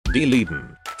D.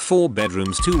 Leiden. 4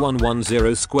 bedrooms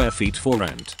 2110 square feet for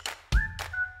rent.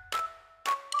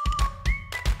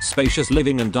 Spacious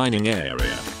living and dining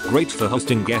area, great for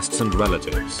hosting guests and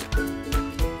relatives.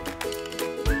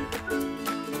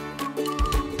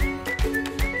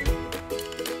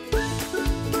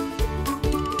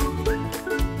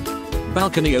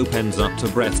 Balcony opens up to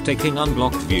breathtaking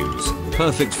unblocked views,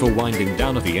 perfect for winding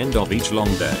down at the end of each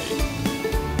long day.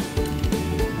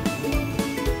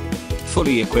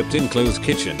 Fully equipped enclosed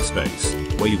kitchen space,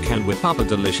 where you can whip up a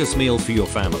delicious meal for your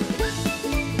family.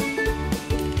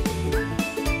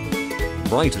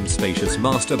 Bright and spacious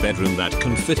master bedroom that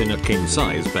can fit in a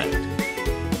king-size bed.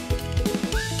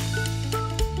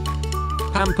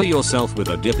 Pamper yourself with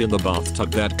a dip in the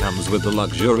bathtub that comes with the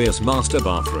luxurious master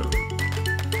bathroom.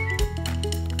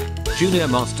 Junior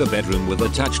master bedroom with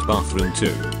attached bathroom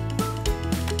too.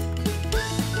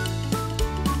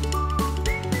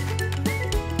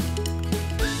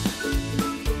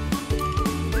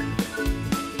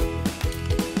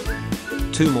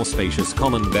 Two more spacious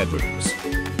common bedrooms.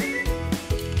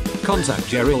 Contact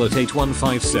Gerald at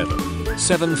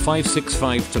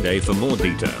 8157-7565 today for more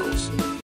details.